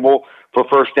scramble for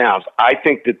first downs. I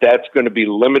think that that's going to be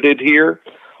limited here.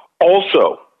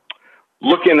 Also,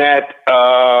 looking at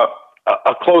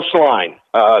a close line,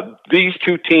 these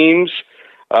two teams,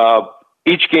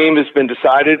 each game has been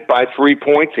decided by 3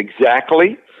 points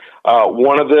exactly.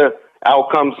 One of the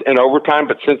outcomes in overtime,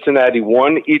 but Cincinnati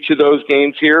won each of those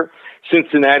games here.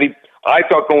 Cincinnati, I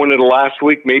thought going into last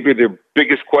week, maybe their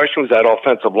biggest question was that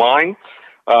offensive line.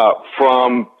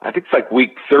 From, I think it's like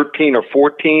week 13 or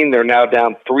 14, they're now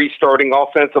down 3 starting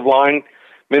offensive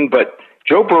linemen. But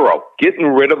Joe Burrow getting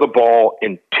rid of the ball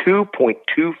in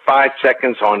 2.25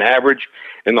 seconds on average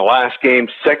in the last game,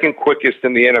 second quickest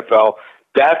in the NFL.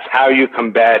 That's how you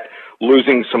combat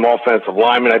losing some offensive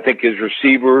linemen. I think his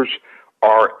receivers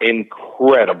are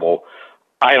incredible.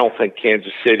 I don't think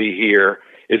Kansas City here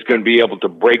is going to be able to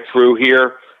break through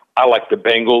here. I like the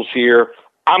Bengals here.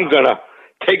 I'm going to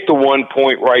take the 1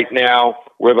 point right now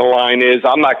where the line is.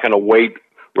 I'm not going to wait,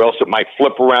 or else it might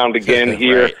flip around again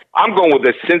here. Right. I'm going with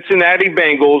the Cincinnati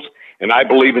Bengals, and I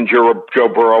believe in Joe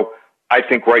Burrow. I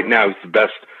think right now he's the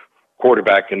best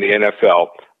quarterback in the NFL.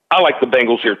 I like the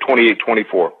Bengals here,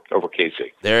 28-24 over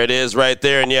KC. There it is right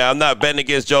there. And, yeah, I'm not betting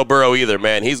against Joe Burrow either,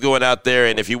 man. He's going out there,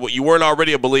 and if you weren't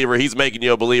already a believer, he's making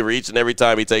you a believer each and every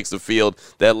time he takes the field.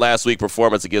 That last week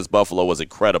performance against Buffalo was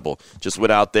incredible. Just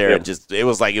went out there and it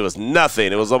was like it was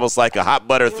nothing. It was almost like a hot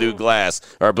butter through glass,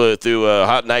 or through a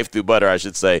hot knife through butter, I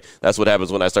should say. That's what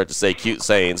happens when I start to say cute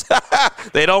sayings.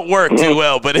 They don't work too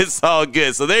well, but it's all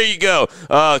good. So there you go.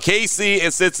 KC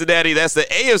and Cincinnati, that's the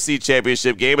AFC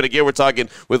Championship game. And, again, we're talking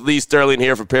with Lee Sterling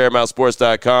here from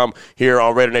ParamountSports.com here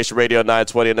on Raider Nation Radio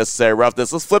 920 Unnecessary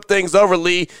Roughness. Let's flip things over,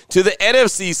 Lee, to the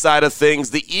NFC side of things.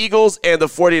 The Eagles and the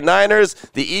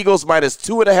 49ers. The Eagles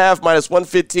 -2.5,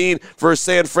 -115 versus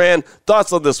San Fran.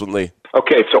 Thoughts on this one, Lee?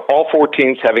 Okay, so all 4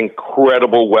 teams have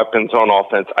incredible weapons on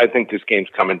offense. I think this game's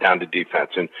coming down to defense.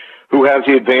 And who has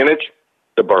the advantage?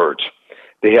 The Birds.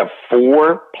 They have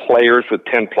 4 players with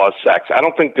 10-plus sacks. I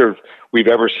don't think we've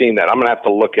ever seen that. I'm going to have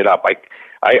to look it up.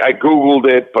 I Googled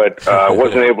it, but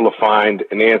wasn't able to find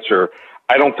an answer.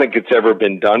 I don't think it's ever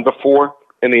been done before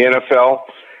in the NFL.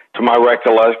 To my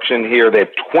recollection here, they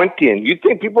have 20. And you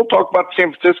think people talk about the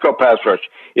San Francisco pass rush.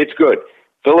 It's good.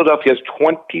 Philadelphia has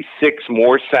 26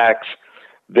 more sacks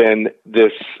than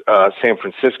this San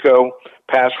Francisco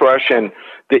pass rush. And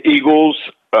the Eagles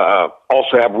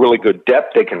also have really good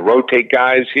depth. They can rotate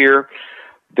guys here.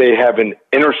 They have an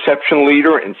interception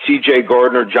leader in C.J.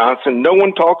 Gardner-Johnson. No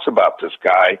one talks about this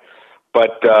guy,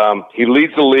 but he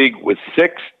leads the league with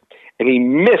 6, and he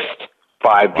missed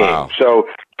 5 games. So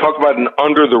talk about an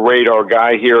under-the-radar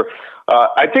guy here.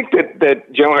 I think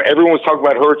that generally everyone's talking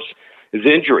about Hurts'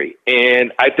 injury,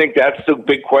 and I think that's the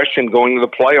big question going to the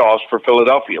playoffs for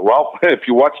Philadelphia. Well, if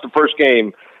you watch the first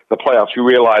game, the playoffs, you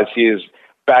realize he is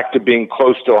back to being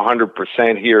close to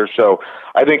 100% here. So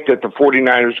I think that the 49ers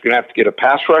are going to have to get a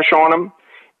pass rush on him,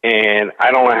 and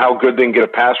I don't know how good they can get a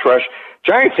pass rush.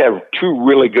 Giants have 2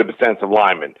 really good defensive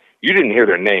linemen. You didn't hear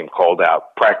their name called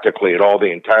out practically at all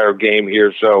the entire game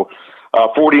here. So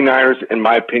 49ers, in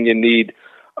my opinion, need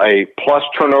a plus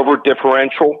turnover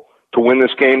differential to win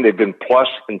this game. They've been plus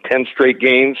in 10 straight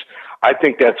games. I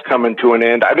think that's coming to an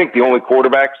end. I think the only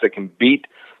quarterbacks that can beat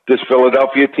this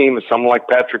Philadelphia team is someone like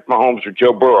Patrick Mahomes or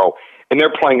Joe Burrow, and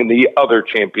they're playing in the other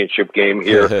championship game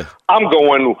here. I'm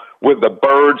going with the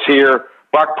Birds here.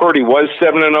 Brock Purdy was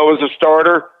 7-0 as a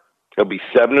starter. He'll be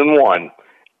 7-1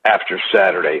 after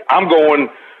Saturday. I'm going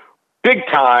big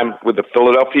time with the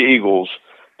Philadelphia Eagles.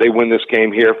 They win this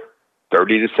game here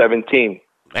 30-17.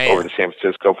 Over the San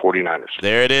Francisco 49ers.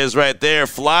 There it is right there.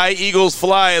 Fly, Eagles,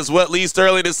 fly is what Lee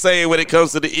Sterling is saying when it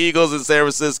comes to the Eagles in San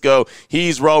Francisco.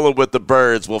 He's rolling with the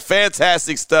Birds. Well,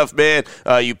 fantastic stuff, man.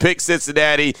 You pick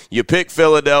Cincinnati. You pick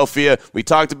Philadelphia. We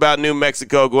talked about New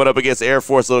Mexico going up against Air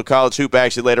Force, a little college hoop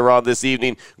action later on this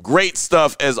evening. Great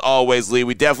stuff as always, Lee.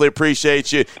 We definitely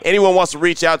appreciate you. Anyone wants to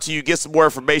reach out to you, get some more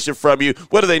information from you,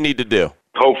 what do they need to do?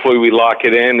 Hopefully we lock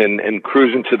it in and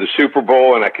cruise into the Super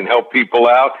Bowl, and I can help people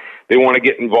out. They want to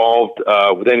get involved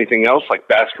with anything else like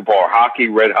basketball or hockey,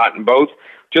 red hot in both.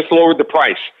 Just lowered the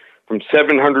price from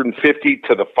 $750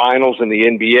 to the finals in the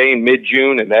NBA in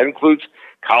mid-June, and that includes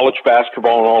college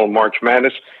basketball and all of March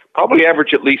Madness. Probably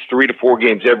average at least 3 to 4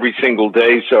 games every single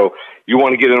day. So you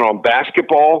want to get in on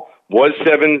basketball, was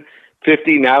 $750,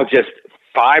 now just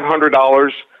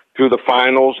 $500 through the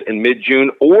finals in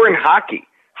mid-June, or in hockey.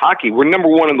 Hockey, we're number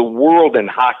 1 in the world in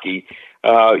hockey.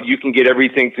 You can get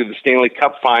everything through the Stanley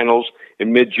Cup Finals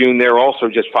in mid-June. They're also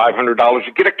just $500.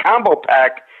 You get a combo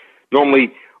pack,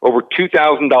 normally over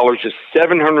 $2,000, just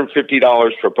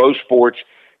 $750 for both sports.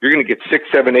 You're going to get 6,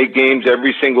 7, 8 games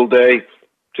every single day.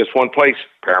 Just one place,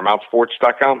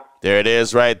 ParamountSports.com. There it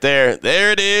is right there.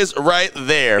 There it is right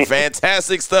there.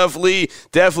 Fantastic stuff, Lee.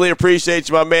 Definitely appreciate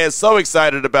you, my man. So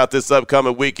excited about this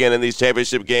upcoming weekend and these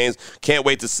championship games. Can't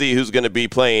wait to see who's going to be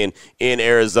playing in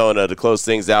Arizona to close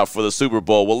things out for the Super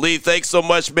Bowl. Well, Lee, thanks so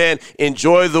much, man.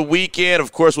 Enjoy the weekend.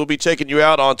 Of course, we'll be checking you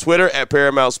out on Twitter at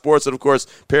Paramount Sports and, of course,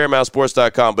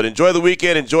 ParamountSports.com. But enjoy the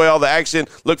weekend. Enjoy all the action.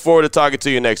 Look forward to talking to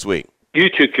you next week. You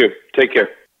too, Q. Take care.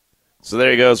 So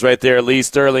there he goes right there, Lee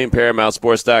Sterling,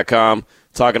 ParamountSports.com,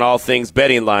 talking all things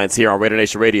betting lines here on Raider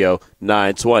Nation Radio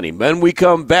 920. When we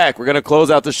come back, we're going to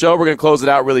close out the show. We're going to close it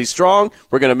out really strong.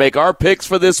 We're going to make our picks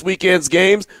for this weekend's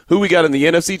games, who we got in the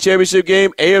NFC Championship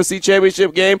game, AFC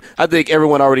Championship game. I think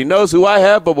everyone already knows who I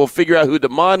have, but we'll figure out who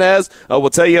DeMond has. We'll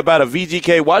tell you about a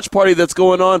VGK watch party that's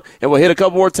going on, and we'll hit a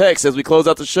couple more texts as we close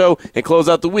out the show and close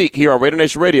out the week here on Raider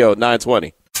Nation Radio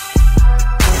 920.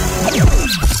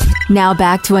 Now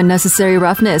back to Unnecessary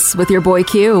Roughness with your boy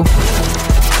Q.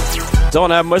 Don't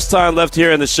have much time left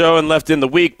here in the show and left in the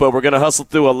week, but we're going to hustle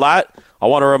through a lot. I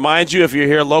want to remind you, if you're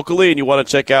here locally and you want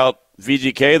to check out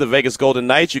VGK, the Vegas Golden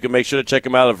Knights, you can make sure to check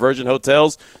them out at Virgin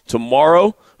Hotels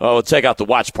tomorrow. Check out the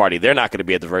watch party. They're not going to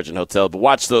be at the Virgin Hotel, but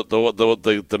watch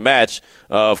the match.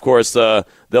 Of course,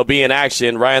 they'll be in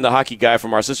action. Ryan, the hockey guy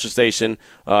from our sister station,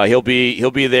 he'll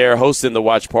be there hosting the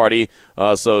watch party.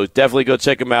 So definitely go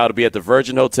check him out. It'll be at the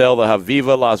Virgin Hotel. They'll have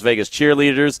Viva Las Vegas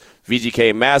cheerleaders,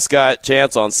 VGK mascot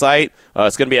chants on site.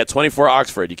 It's going to be at 24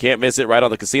 Oxford. You can't miss it, right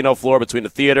on the casino floor between the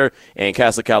theater and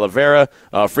Casa Calavera.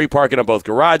 Free parking on both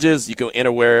garages. You can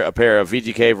enter wear a pair of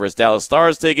VGK versus Dallas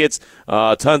Stars tickets.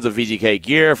 Tons of VGK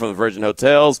gear from the Virgin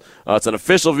Hotels. It's an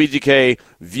official VGK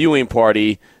viewing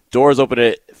party. Doors open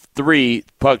at 3.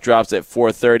 Puck drops at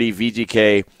 4:30.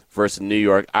 VGK versus New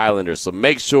York Islanders. So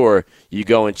make sure you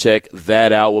go and check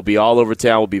that out. We'll be all over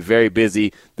town. We'll be very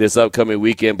busy this upcoming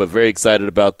weekend, but very excited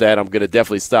about that. I'm going to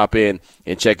definitely stop in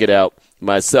and check it out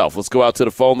myself. Let's go out to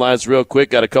the phone lines real quick.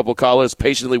 Got a couple callers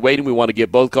patiently waiting. We want to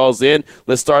get both calls in.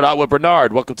 Let's start out with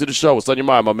Bernard. Welcome to the show. What's on your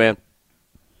mind, my man?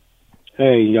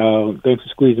 Hey, thanks for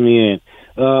squeezing me in.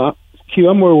 Q,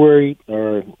 I'm more worried,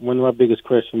 or one of my biggest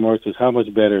question marks is how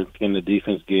much better can the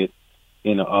defense get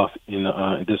in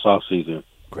this offseason?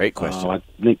 Great question.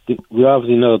 We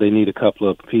obviously know they need a couple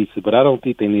of pieces, but I don't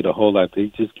think they need a whole lot. They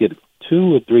just get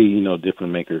 2 or 3,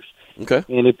 different makers. Okay.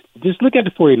 And just look at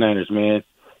the 49ers, man.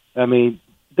 I mean,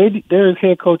 their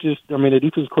head coaches, I mean, the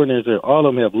defense coordinators, all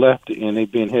of them have left, and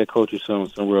they've been head coaches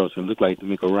somewhere else, and it look like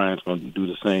DeMeco Ryans going to do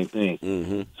the same thing.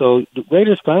 Mm-hmm. So the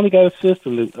Raiders finally got a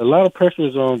system. A lot of pressure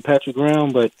is on Patrick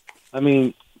Graham, but, I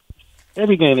mean,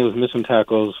 every game they was missing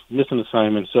tackles, missing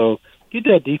assignments. So get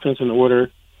that defense in order,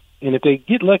 and if they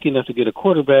get lucky enough to get a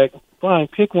quarterback, fine,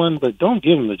 pick one, but don't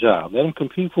give him the job. Let him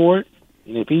compete for it,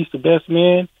 and if he's the best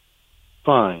man,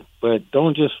 fine. But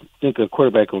don't just think a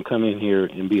quarterback going to come in here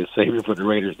and be a savior for the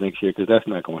Raiders next year, because that's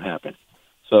not going to happen.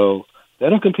 So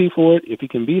let him compete for it. If he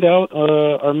can beat out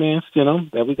our man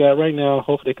Stidham that we got right now,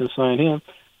 hopefully they can sign him.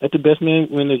 Let the best man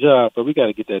win the job. But we got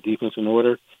to get that defense in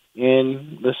order,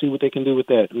 and let's see what they can do with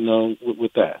that,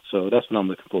 with that. So that's what I'm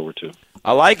looking forward to.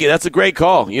 I like it. That's a great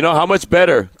call. How much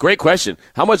better? Great question.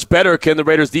 How much better can the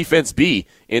Raiders defense be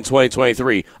in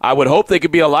 2023? I would hope they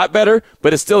could be a lot better,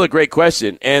 but it's still a great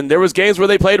question. And there was games where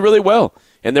they played really well,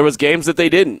 and there was games that they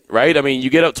didn't, right? I mean,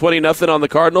 you get up 20-0 on the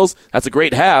Cardinals. That's a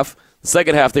great half. The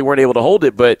second half, they weren't able to hold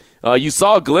it, but you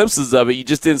saw glimpses of it. You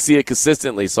just didn't see it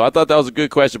consistently. So I thought that was a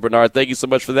good question, Bernard. Thank you so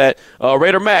much for that.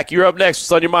 Raider Mac, you're up next.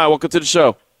 What's on your mind? Welcome to the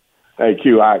show. Hey,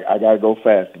 Q, I got to go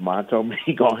fast. Mom told me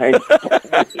he going to hang up.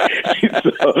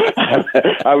 So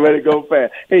I let it go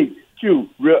fast. Hey, Q,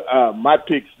 my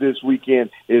picks this weekend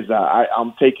is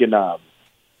I'm taking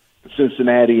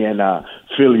Cincinnati and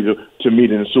Philly to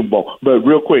meet in the Super Bowl. But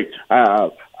real quick,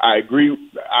 I agree.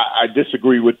 I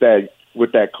disagree with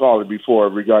that caller before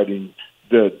regarding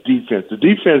the defense. The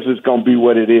defense is going to be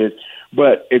what it is.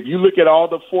 But if you look at all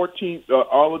the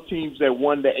teams that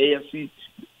won the AFC,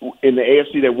 in the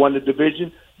AFC that won the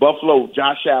division, Buffalo,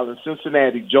 Josh Allen,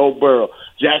 Cincinnati, Joe Burrow,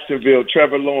 Jacksonville,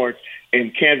 Trevor Lawrence,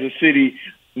 and Kansas City,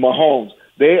 Mahomes.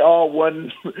 They all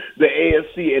won the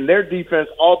AFC, and their defense,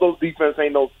 all those defense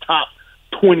ain't no top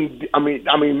 20. I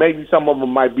mean, maybe some of them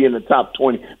might be in the top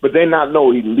 20, but they're not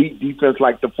no elite defense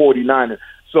like the 49ers.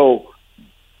 So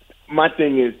my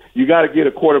thing is, you got to get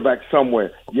a quarterback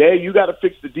somewhere. Yeah, you got to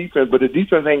fix the defense, but the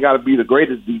defense ain't got to be the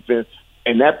greatest defense,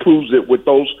 and that proves it with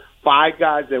those five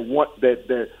guys that want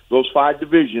that those five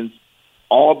divisions.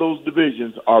 All those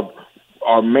divisions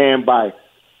are manned by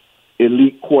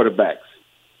elite quarterbacks.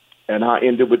 And I'll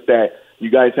end it with that. You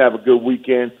guys have a good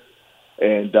weekend,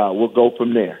 and we'll go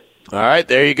from there. All right,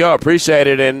 there you go. Appreciate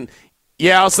it. And,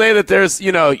 yeah, I'll say that there's,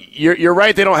 you're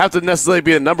right. They don't have to necessarily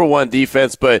be the number one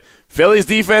defense, but Philly's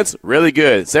defense, really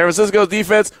good. San Francisco's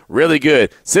defense, really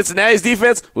good. Cincinnati's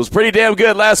defense was pretty damn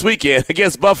good last weekend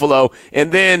against Buffalo,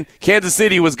 and then Kansas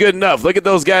City was good enough. Look at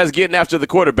those guys getting after the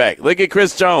quarterback. Look at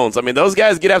Chris Jones. I mean, those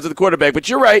guys get after the quarterback, but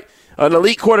you're right. An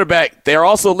elite quarterback, they're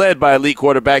also led by elite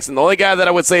quarterbacks, and the only guy that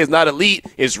I would say is not elite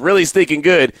is really stinking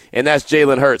good, and that's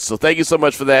Jalen Hurts. So thank you so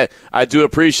much for that. I do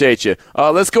appreciate you.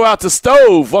 Let's go out to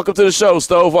Stove. Welcome to the show,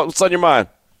 Stove. What's on your mind?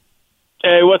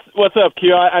 Hey, what's up,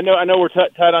 Q? I know we're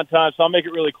tight on time, so I'll make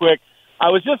it really quick. I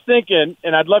was just thinking,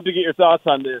 and I'd love to get your thoughts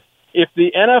on this. If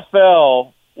the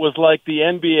NFL was like the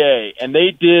NBA and they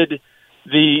did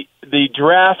the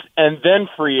draft and then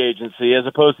free agency as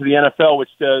opposed to the NFL, which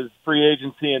does free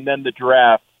agency and then the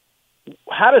draft,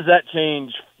 how does that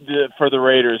change for the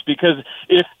Raiders? Because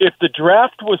if the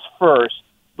draft was first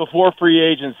before free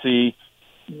agency,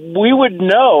 we would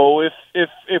know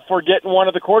if we're getting one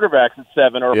of the quarterbacks at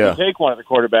 7 or if we take one of the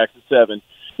quarterbacks at 7.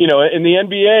 In the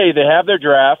NBA, they have their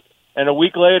draft, and a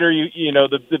week later,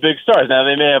 the big stars. Now,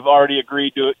 they may have already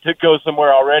agreed to go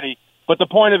somewhere already, but the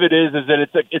point of it is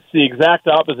that it's the exact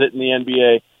opposite in the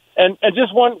NBA. And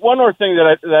just one more thing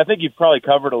that I think you've probably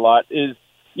covered a lot is,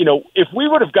 if we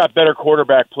would have got better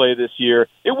quarterback play this year,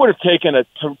 it would have taken a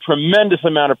tremendous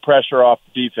amount of pressure off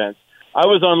the defense. I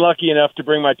was unlucky enough to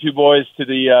bring my two boys to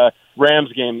the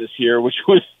Rams game this year, which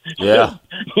was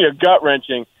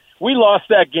gut-wrenching. We lost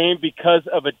that game because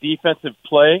of a defensive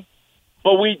play,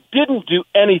 but we didn't do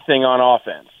anything on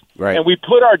offense. Right. And we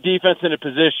put our defense in a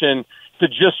position to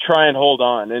just try and hold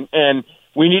on. And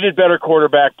we needed better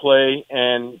quarterback play,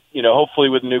 and, hopefully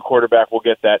with a new quarterback we'll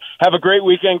get that. Have a great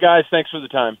weekend, guys. Thanks for the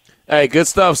time. Hey, good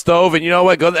stuff, Stove. And you know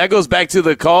what? That goes back to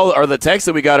the call or the text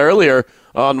that we got earlier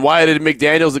on why did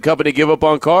McDaniels and company give up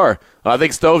on Carr. I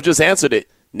think Stove just answered it.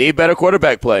 Need better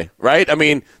quarterback play, right? I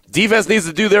mean, defense needs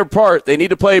to do their part. They need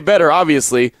to play better,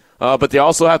 obviously, but they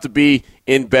also have to be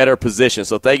in better position.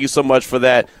 So thank you so much for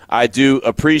that. I do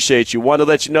appreciate you. Want to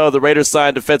let you know the Raiders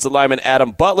signed defensive lineman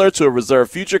Adam Butler to a reserve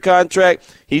future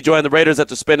contract. He joined the Raiders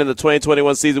after spending the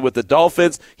 2021 season with the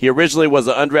Dolphins. He originally was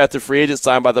an undrafted free agent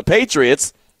signed by the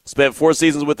Patriots. Spent 4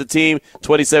 seasons with the team,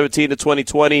 2017 to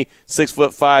 2020,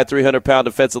 6'5", 300-pound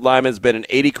defensive lineman. Has been in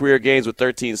 80 career games with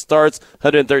 13 starts,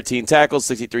 113 tackles,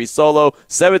 63 solo,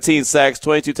 17 sacks,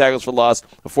 22 tackles for loss,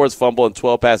 a forced fumble, and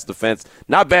 12 pass defense.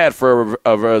 Not bad for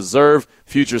a reserve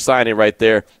future signing right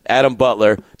there. Adam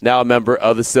Butler, now a member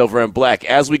of the Silver and Black.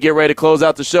 As we get ready to close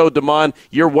out the show, Damon,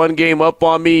 you're 1 game up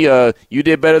on me. You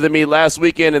did better than me last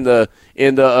weekend in the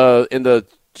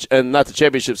and not the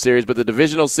championship series, but the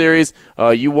divisional series.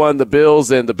 You won the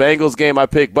Bills and the Bengals game. I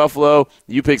picked Buffalo.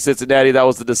 You picked Cincinnati. That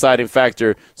was the deciding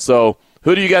factor. So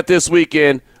who do you got this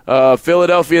weekend?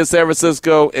 Philadelphia and San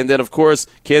Francisco, and then, of course,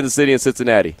 Kansas City and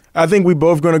Cincinnati. I think we're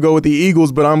both going to go with the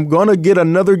Eagles, but I'm going to get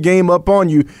another game up on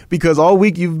you because all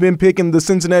week you've been picking the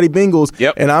Cincinnati Bengals,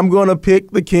 and I'm going to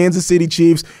pick the Kansas City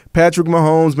Chiefs. Patrick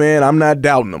Mahomes, man, I'm not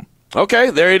doubting them. Okay,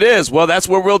 there it is. Well, that's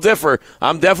where we'll differ.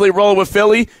 I'm definitely rolling with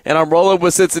Philly, and I'm rolling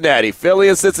with Cincinnati. Philly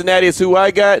and Cincinnati is who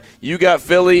I got. You got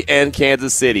Philly and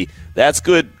Kansas City. That's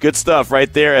good stuff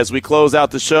right there as we close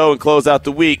out the show and close out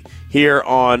the week here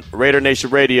on Raider Nation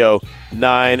Radio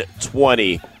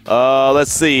 920.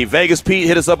 Let's see. Vegas Pete,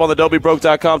 hit us up on the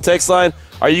DobieBroke.com text line.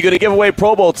 Are you going to give away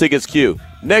Pro Bowl tickets, Q?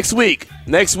 Next week,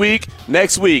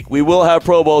 we will have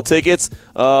Pro Bowl tickets.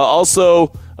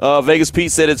 Also, Vegas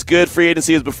Pete said it's good. Free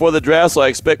agency is before the draft, so I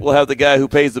expect we'll have the guy who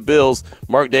pays the bills,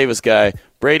 Mark Davis guy.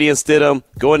 Brady and Stidham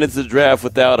going into the draft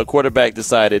without a quarterback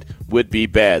decided would be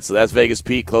bad. So that's Vegas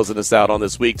Pete closing us out on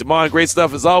this week. Damon, great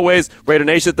stuff as always. Raider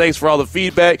Nation, thanks for all the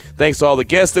feedback. Thanks to all the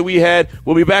guests that we had.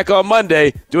 We'll be back on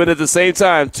Monday doing it at the same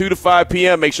time, 2 to 5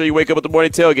 p.m. Make sure you wake up at the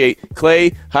morning tailgate.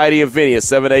 Clay, Heidi, and Vinny at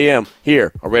 7 a.m.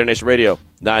 here on Raider Nation Radio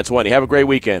 920. Have a great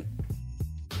weekend.